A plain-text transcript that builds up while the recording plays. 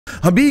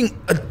I'm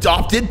being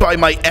adopted by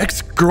my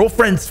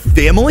ex-girlfriend's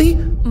family?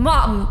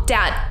 Mom,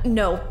 Dad,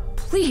 no.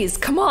 Please,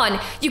 come on.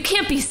 You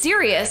can't be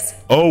serious.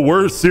 Oh,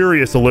 we're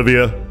serious,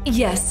 Olivia.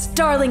 Yes,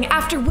 darling,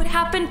 after what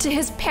happened to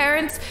his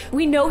parents,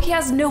 we know he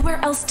has nowhere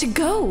else to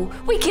go.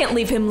 We can't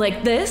leave him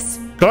like this.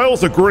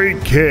 Kyle's a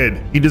great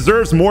kid. He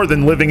deserves more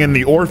than living in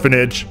the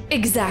orphanage.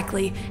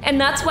 Exactly,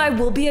 and that's why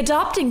we'll be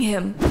adopting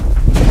him.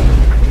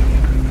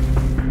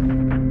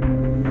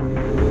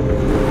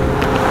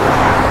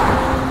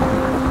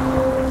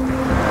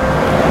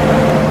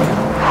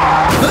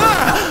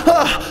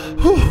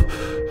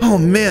 Oh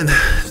man,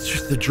 it's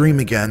just a dream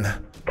again.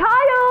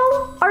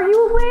 Kyle, are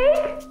you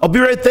awake? I'll be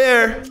right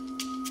there.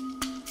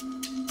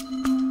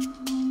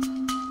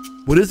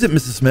 What is it,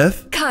 Mrs.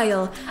 Smith?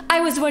 Kyle, I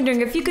was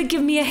wondering if you could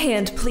give me a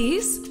hand,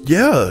 please?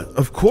 Yeah,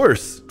 of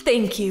course.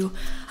 Thank you.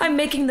 I'm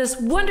making this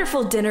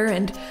wonderful dinner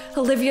and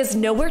Olivia's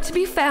nowhere to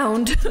be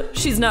found.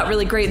 She's not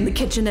really great in the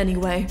kitchen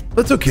anyway.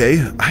 That's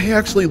okay. I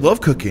actually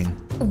love cooking.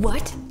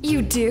 What?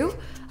 You do?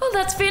 Oh,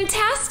 that's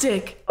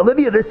fantastic.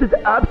 Olivia, this is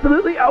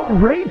absolutely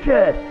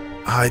outrageous.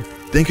 I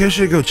think I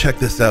should go check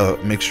this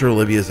out, make sure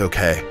Olivia's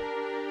okay.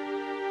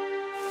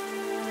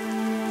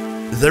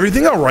 Is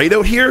everything all right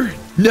out here?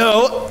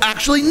 No,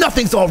 actually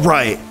nothing's all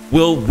right.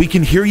 Well, we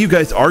can hear you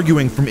guys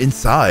arguing from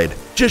inside.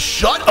 Just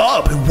shut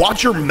up and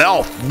watch your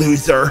mouth,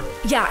 loser.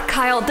 Yeah,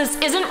 Kyle, this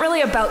isn't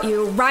really about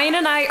you. Ryan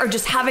and I are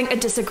just having a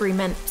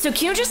disagreement. So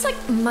can you just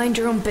mind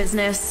your own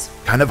business?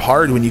 Kind of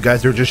hard when you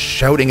guys are just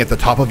shouting at the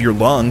top of your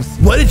lungs.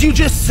 What did you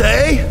just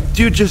say?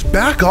 Dude, just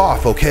back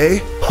off,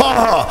 okay?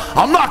 Ha!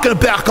 I'm not gonna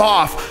back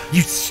off,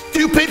 you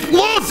stupid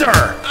loser!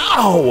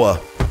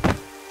 Ow!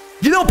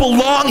 You don't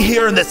belong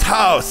here in this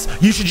house.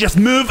 You should just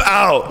move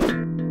out.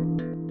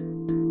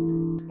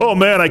 Oh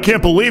man, I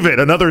can't believe it.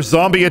 Another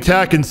zombie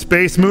attack in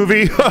space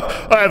movie?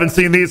 I haven't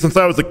seen these since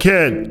I was a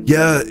kid.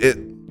 Yeah, it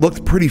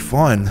looked pretty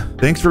fun.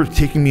 Thanks for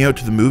taking me out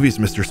to the movies,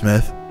 Mr.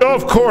 Smith.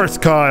 Of course,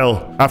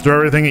 Kyle. After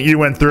everything that you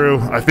went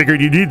through, I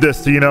figured you need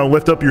this to,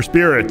 lift up your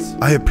spirits.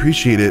 I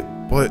appreciate it,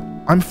 but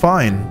I'm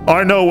fine.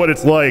 I know what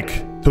it's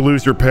like to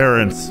lose your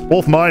parents.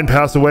 Both mine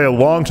passed away a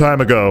long time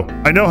ago.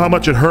 I know how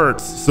much it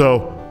hurts,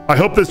 so I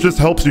hope this just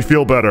helps you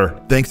feel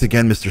better. Thanks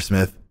again, Mr.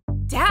 Smith.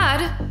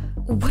 Dad,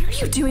 what are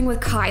you doing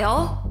with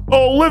Kyle?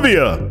 Oh,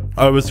 Olivia!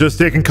 I was just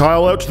taking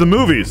Kyle out to the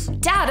movies.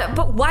 Dad,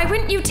 but why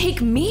wouldn't you take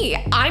me?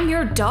 I'm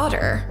your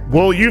daughter.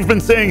 Well, you've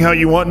been saying how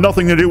you want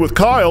nothing to do with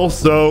Kyle,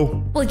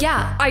 so... Well,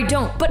 yeah, I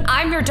don't, but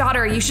I'm your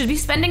daughter. You should be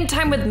spending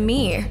time with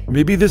me.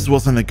 Maybe this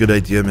wasn't a good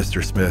idea,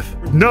 Mr. Smith.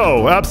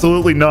 No,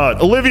 absolutely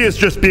not. Olivia's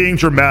just being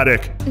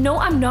dramatic. No,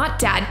 I'm not,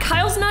 Dad.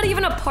 Kyle's not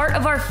even a part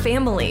of our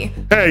family.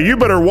 Hey, you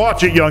better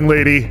watch it, young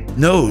lady.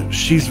 No,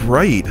 she's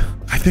right.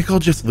 I think I'll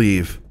just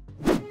leave.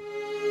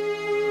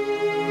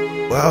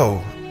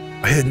 Wow.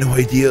 I had no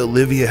idea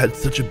Olivia had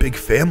such a big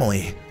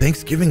family.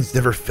 Thanksgiving's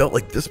never felt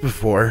like this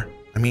before.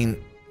 I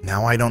mean,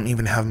 now I don't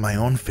even have my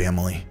own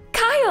family.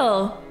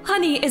 Kyle!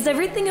 Honey, is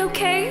everything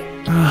okay?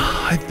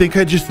 I think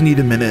I just need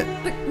a minute.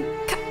 But,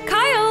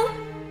 Kyle!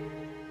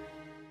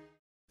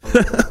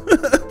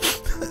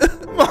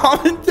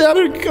 Mom and Dad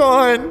are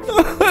gone.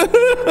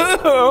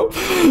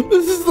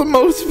 This is the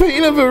most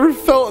pain I've ever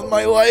felt in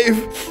my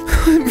life.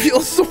 I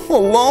feel so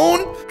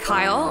alone.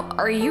 Kyle,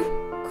 are you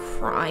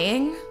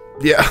crying?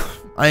 Yeah,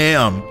 I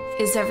am.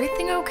 Is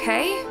everything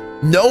okay?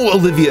 No,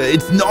 Olivia,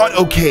 it's not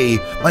okay.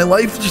 My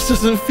life just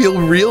doesn't feel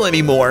real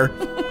anymore.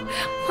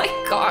 My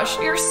gosh,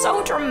 you're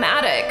so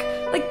dramatic.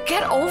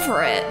 Get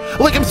over it.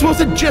 Like I'm supposed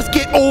to just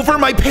get over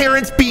my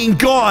parents being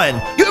gone.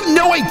 You have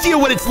no idea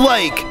what it's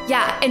like.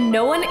 Yeah, and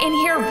no one in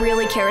here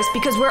really cares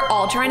because we're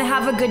all trying to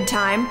have a good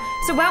time.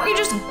 So why don't you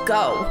just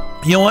go?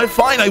 You know what?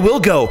 Fine, I will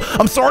go.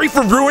 I'm sorry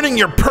for ruining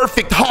your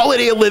perfect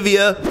holiday,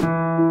 Olivia.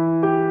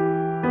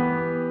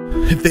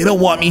 If they don't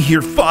want me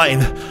here,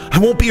 fine. I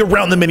won't be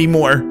around them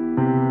anymore.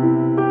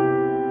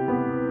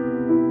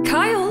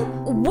 Kyle,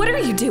 what are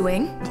you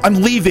doing? I'm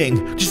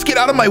leaving. Just get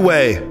out of my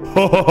way.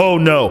 Oh,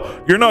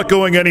 no. You're not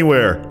going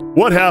anywhere.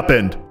 What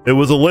happened? It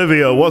was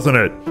Olivia, wasn't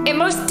it? It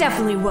most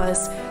definitely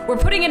was. We're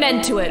putting an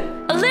end to it.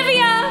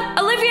 Olivia!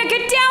 Olivia,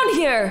 get down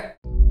here!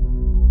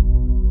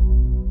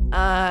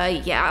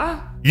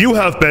 Yeah? You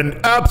have been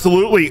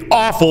absolutely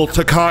awful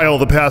to Kyle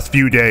the past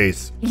few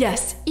days.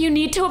 Yes, you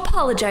need to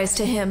apologize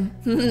to him.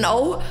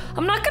 No,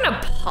 I'm not gonna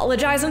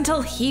apologize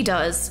until he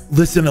does.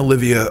 Listen,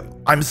 Olivia,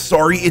 I'm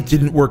sorry it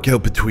didn't work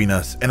out between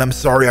us, and I'm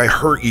sorry I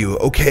hurt you,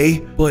 okay?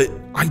 But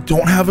I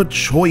don't have a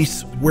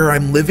choice where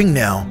I'm living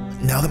now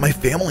that my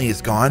family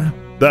is gone.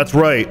 That's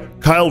right.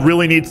 Kyle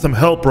really needs some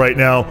help right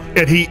now,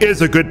 and he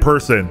is a good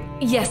person.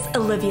 Yes,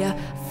 Olivia,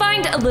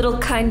 find a little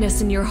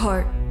kindness in your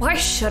heart. Why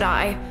should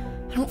I?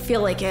 I don't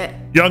feel like it.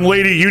 Young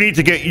lady, you need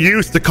to get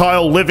used to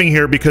Kyle living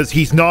here because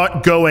he's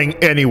not going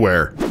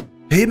anywhere.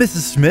 Hey,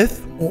 Mrs.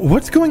 Smith,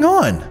 what's going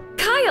on?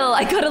 Kyle,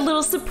 I got a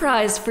little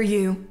surprise for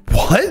you.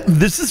 What?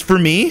 This is for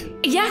me?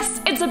 Yes,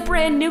 it's a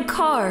brand new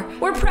car.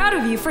 We're proud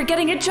of you for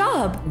getting a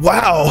job.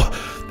 Wow,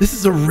 this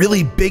is a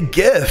really big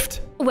gift.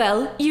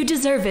 Well, you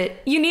deserve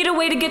it. You need a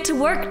way to get to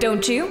work,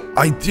 don't you?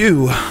 I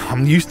do.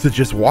 I'm used to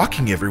just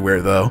walking everywhere,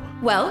 though.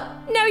 Well,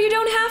 now you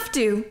don't have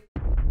to.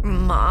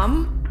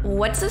 Mom?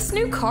 What's this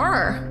new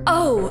car?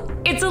 Oh,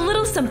 it's a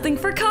little something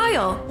for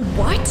Kyle.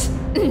 What?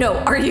 No,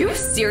 are you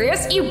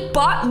serious? You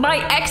bought my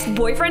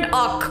ex-boyfriend a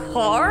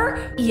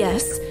car?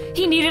 Yes,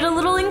 he needed a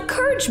little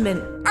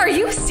encouragement. Are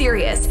you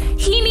serious?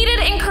 He needed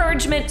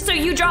encouragement, so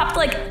you dropped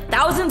like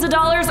thousands of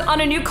dollars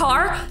on a new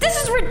car?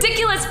 This is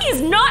ridiculous.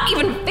 He's not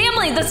even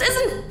family. This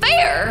isn't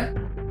fair.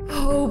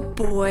 Oh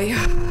boy.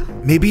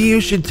 Maybe you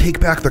should take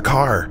back the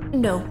car.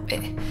 No,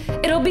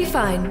 it'll be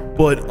fine.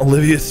 But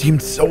Olivia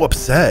seemed so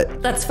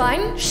upset. That's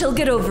fine. She'll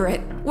get over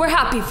it. We're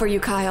happy for you,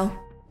 Kyle.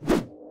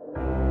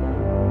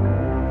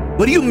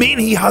 What do you mean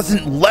he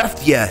hasn't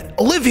left yet?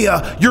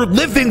 Olivia, you're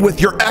living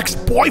with your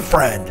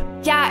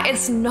ex-boyfriend. Yeah,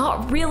 it's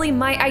not really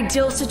my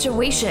ideal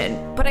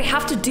situation, but I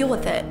have to deal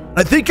with it.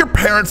 I think your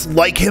parents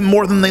like him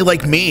more than they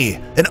like me,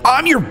 and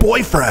I'm your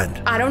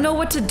boyfriend. I don't know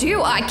what to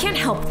do. I can't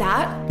help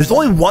that. There's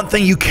only one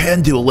thing you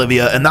can do,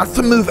 Olivia, and that's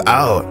to move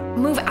out.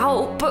 Move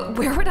out? But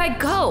where would I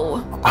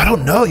go? I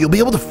don't know. You'll be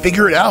able to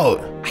figure it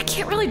out. I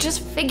can't really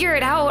just figure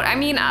it out. I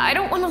mean, I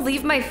don't want to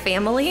leave my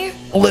family.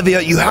 Olivia,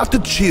 you have to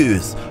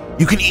choose.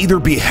 You can either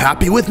be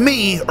happy with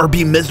me or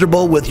be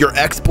miserable with your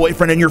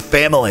ex-boyfriend and your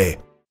family.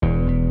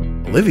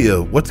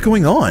 Olivia, what's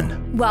going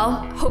on?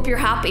 Well, hope you're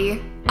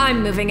happy.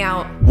 I'm moving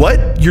out.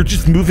 What? You're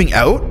just moving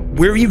out?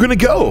 Where are you gonna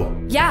go?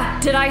 Yeah,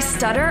 did I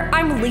stutter?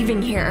 I'm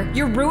leaving here.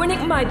 You're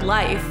ruining my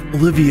life.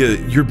 Olivia,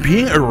 you're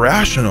being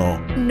irrational.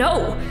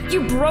 No,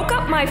 you broke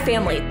up my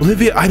family.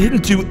 Olivia, I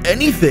didn't do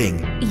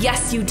anything.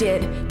 Yes, you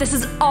did. This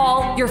is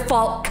all your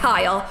fault,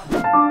 Kyle.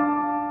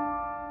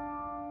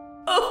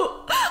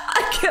 Oh,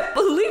 I can't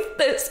believe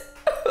this.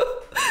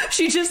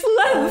 She just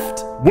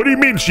left. What do you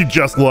mean she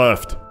just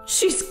left?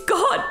 She's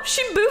gone.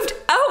 She moved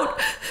out.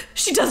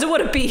 She doesn't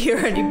want to be here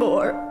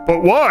anymore.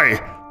 But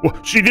why?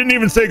 Well, she didn't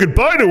even say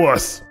goodbye to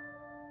us.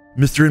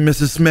 Mr. and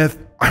Mrs. Smith,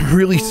 I'm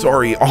really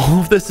sorry. All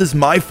of this is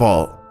my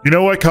fault. You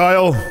know what,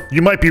 Kyle?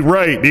 You might be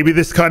right. Maybe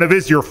this kind of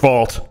is your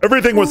fault.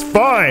 Everything was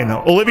fine.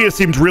 Olivia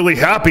seemed really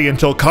happy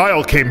until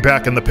Kyle came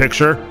back in the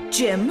picture.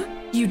 Jim,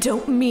 you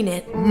don't mean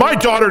it. My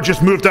daughter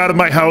just moved out of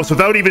my house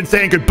without even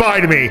saying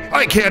goodbye to me.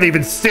 I can't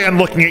even stand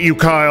looking at you,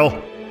 Kyle.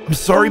 I'm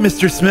sorry,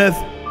 Mr. Smith.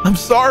 I'm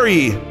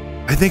sorry.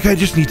 I think I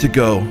just need to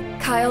go.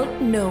 Kyle,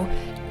 no.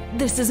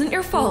 This isn't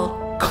your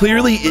fault.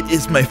 Clearly, it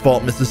is my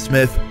fault, Mrs.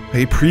 Smith. I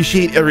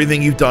appreciate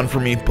everything you've done for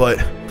me,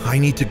 but I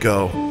need to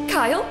go.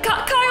 Kyle,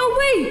 Kyle,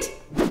 wait!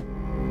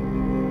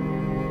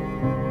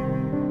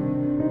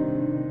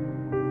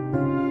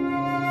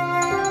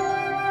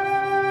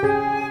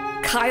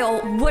 Kyle,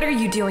 what are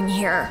you doing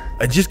here?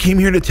 I just came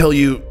here to tell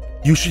you,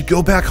 you should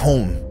go back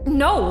home.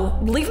 No,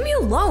 leave me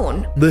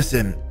alone.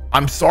 Listen,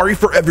 I'm sorry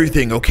for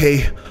everything,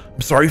 okay?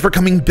 I'm sorry for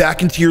coming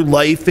back into your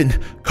life and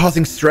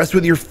causing stress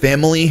with your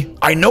family.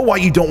 I know why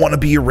you don't want to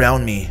be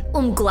around me.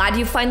 I'm glad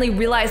you finally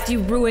realized you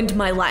ruined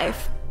my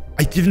life.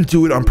 I didn't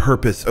do it on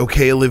purpose,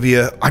 okay,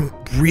 Olivia? I'm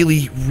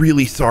really,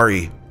 really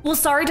sorry. Well,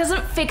 sorry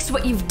doesn't fix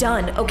what you've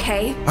done,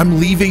 okay? I'm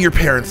leaving your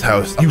parents'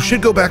 house. You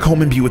should go back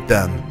home and be with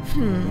them.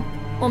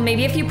 Well,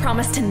 maybe if you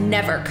promise to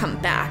never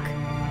come back.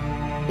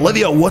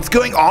 Olivia, what's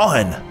going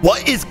on?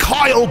 What is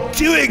Kyle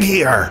doing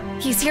here?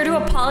 He's here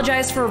to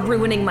apologize for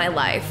ruining my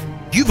life.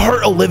 You've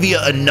hurt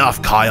Olivia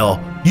enough, Kyle.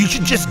 You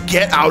should just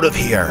get out of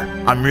here.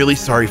 I'm really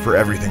sorry for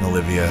everything,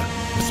 Olivia.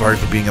 I'm sorry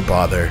for being a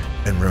bother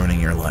and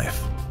ruining your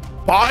life.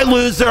 Bye,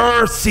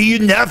 loser. See you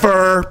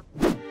never.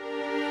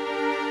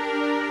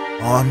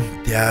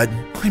 Mom, Dad,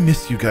 I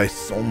miss you guys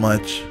so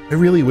much. I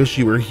really wish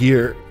you were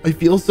here. I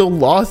feel so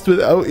lost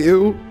without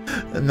you.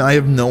 And I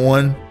have no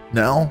one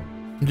now.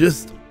 I'm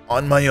just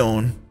on my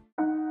own.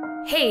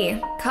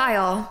 Hey,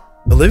 Kyle.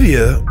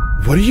 Olivia,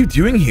 what are you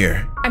doing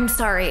here? I'm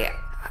sorry.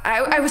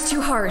 I was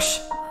too harsh.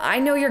 I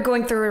know you're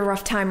going through a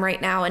rough time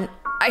right now, and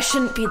I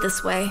shouldn't be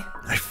this way.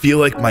 I feel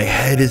like my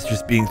head is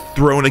just being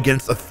thrown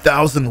against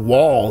 1,000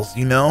 walls,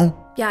 you know?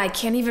 Yeah, I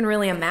can't even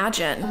really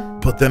imagine.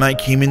 But then I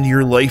came into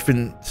your life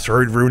and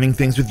started ruining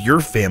things with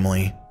your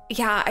family.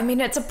 Yeah, I mean,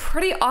 it's a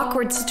pretty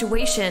awkward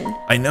situation.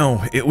 I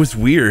know, it was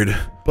weird,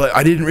 but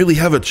I didn't really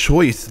have a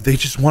choice. They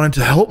just wanted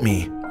to help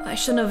me. I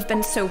shouldn't have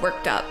been so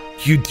worked up.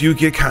 You do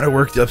get kind of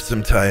worked up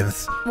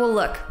sometimes. Well,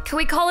 look, can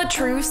we call a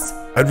truce?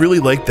 I'd really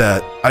like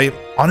that. I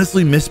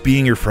honestly miss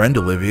being your friend,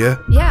 Olivia.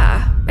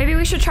 Yeah, maybe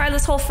we should try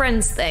this whole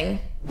friends thing.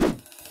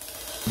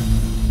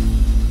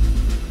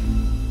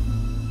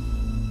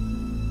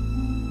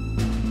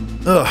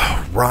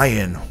 Ugh,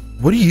 Ryan,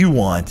 what do you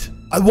want?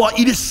 I want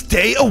you to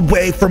stay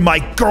away from my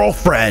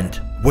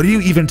girlfriend. What are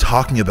you even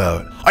talking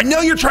about? I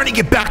know you're trying to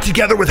get back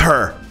together with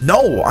her.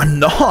 No, I'm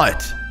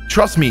not.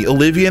 Trust me,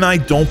 Olivia and I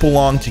don't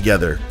belong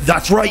together.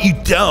 That's right, you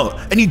don't.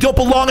 And you don't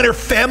belong in her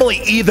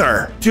family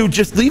either. Dude,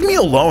 just leave me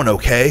alone,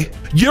 okay?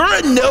 You're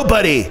a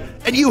nobody,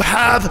 and you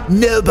have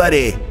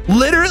nobody.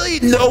 Literally,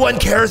 no one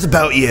cares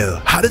about you.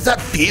 How does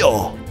that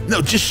feel? No,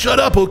 just shut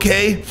up,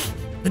 okay?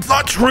 It's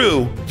not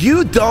true.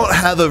 You don't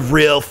have a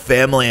real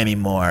family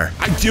anymore.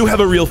 I do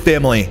have a real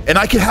family, and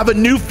I can have a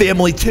new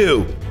family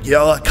too. You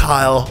know what,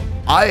 Kyle?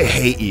 I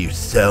hate you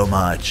so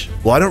much.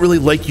 Well, I don't really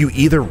like you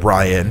either,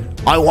 Ryan.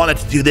 I wanted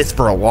to do this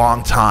for a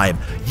long time.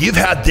 You've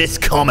had this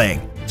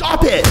coming.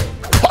 Stop it!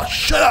 Oh,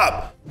 shut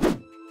up!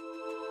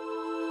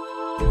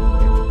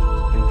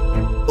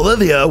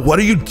 Olivia, what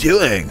are you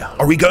doing?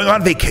 Are we going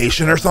on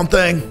vacation or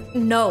something?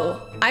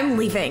 No, I'm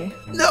leaving.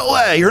 No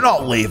way, you're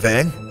not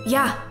leaving.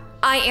 Yeah,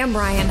 I am,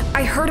 Ryan.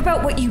 I heard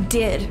about what you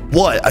did.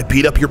 What, I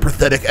beat up your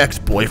pathetic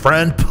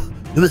ex-boyfriend?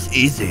 It was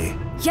easy.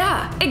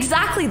 Yeah,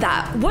 exactly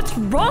that. What's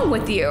wrong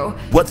with you?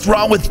 What's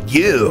wrong with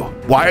you?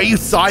 Why are you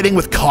siding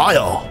with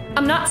Kyle?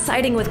 I'm not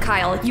siding with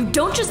Kyle. You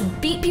don't just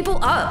beat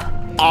people up.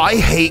 I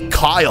hate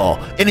Kyle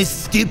and his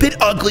stupid,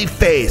 ugly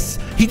face.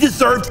 He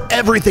deserved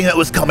everything that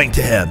was coming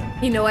to him.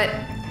 You know what?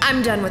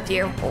 I'm done with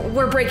you.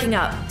 We're breaking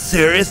up.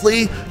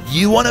 Seriously?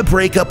 You want to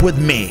break up with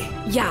me?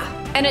 Yeah,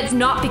 and it's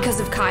not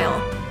because of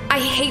Kyle. I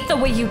hate the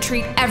way you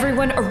treat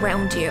everyone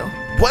around you.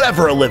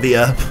 Whatever,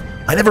 Olivia.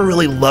 I never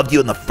really loved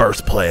you in the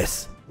first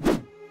place.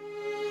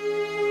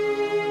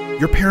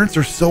 Your parents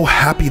are so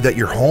happy that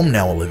you're home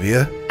now,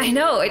 Olivia. I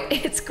know,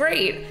 it's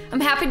great. I'm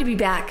happy to be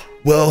back.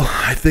 Well,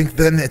 I think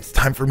then it's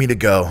time for me to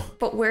go.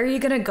 But where are you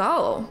gonna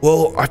go?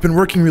 Well, I've been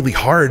working really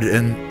hard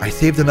and I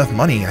saved enough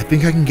money. I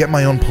think I can get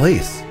my own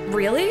place.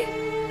 Really?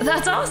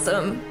 That's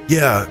awesome.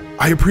 Yeah,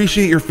 I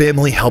appreciate your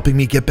family helping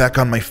me get back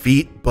on my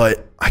feet,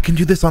 but I can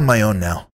do this on my own now.